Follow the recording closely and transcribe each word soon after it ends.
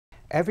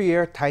Every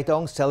year,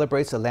 Taitung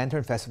celebrates the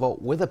Lantern Festival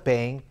with a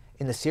bang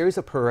in a series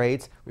of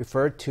parades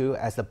referred to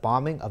as the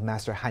Bombing of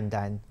Master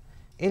Handan.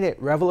 In it,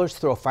 revelers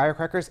throw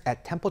firecrackers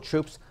at temple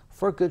troops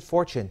for good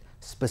fortune,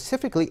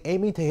 specifically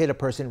aiming to hit a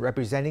person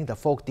representing the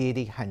folk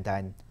deity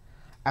Handan.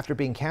 After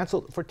being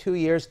canceled for 2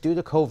 years due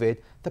to COVID,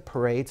 the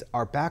parades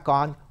are back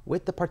on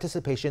with the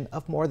participation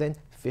of more than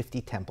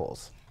 50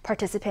 temples.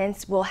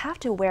 Participants will have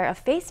to wear a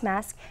face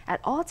mask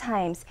at all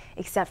times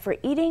except for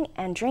eating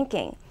and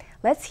drinking.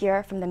 Let's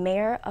hear from the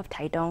mayor of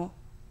Taitung.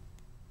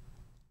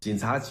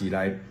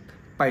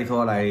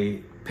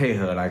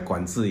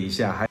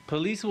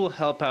 Police will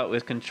help out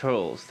with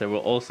controls. There will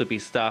also be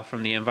staff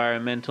from the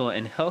environmental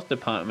and health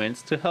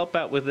departments to help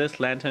out with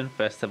this Lantern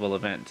Festival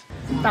event.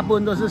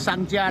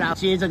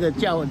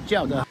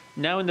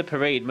 Now in the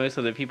parade, most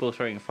of the people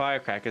throwing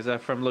firecrackers are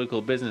from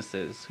local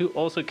businesses who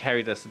also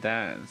carry the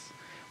sedans.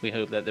 We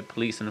hope that the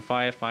police and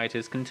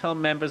firefighters can tell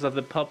members of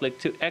the public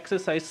to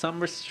exercise some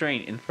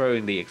restraint in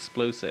throwing the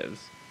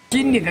explosives.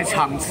 There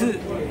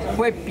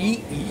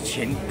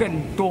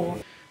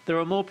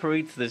are more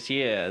parades this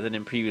year than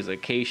in previous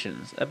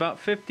occasions, about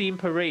 15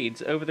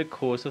 parades over the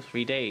course of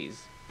 3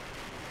 days.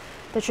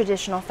 The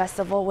traditional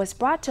festival was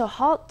brought to a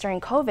halt during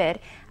COVID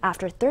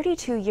after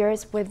 32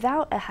 years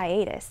without a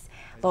hiatus.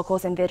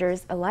 Locals and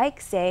visitors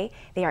alike say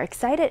they are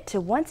excited to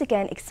once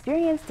again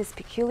experience this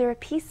peculiar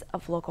piece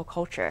of local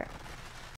culture.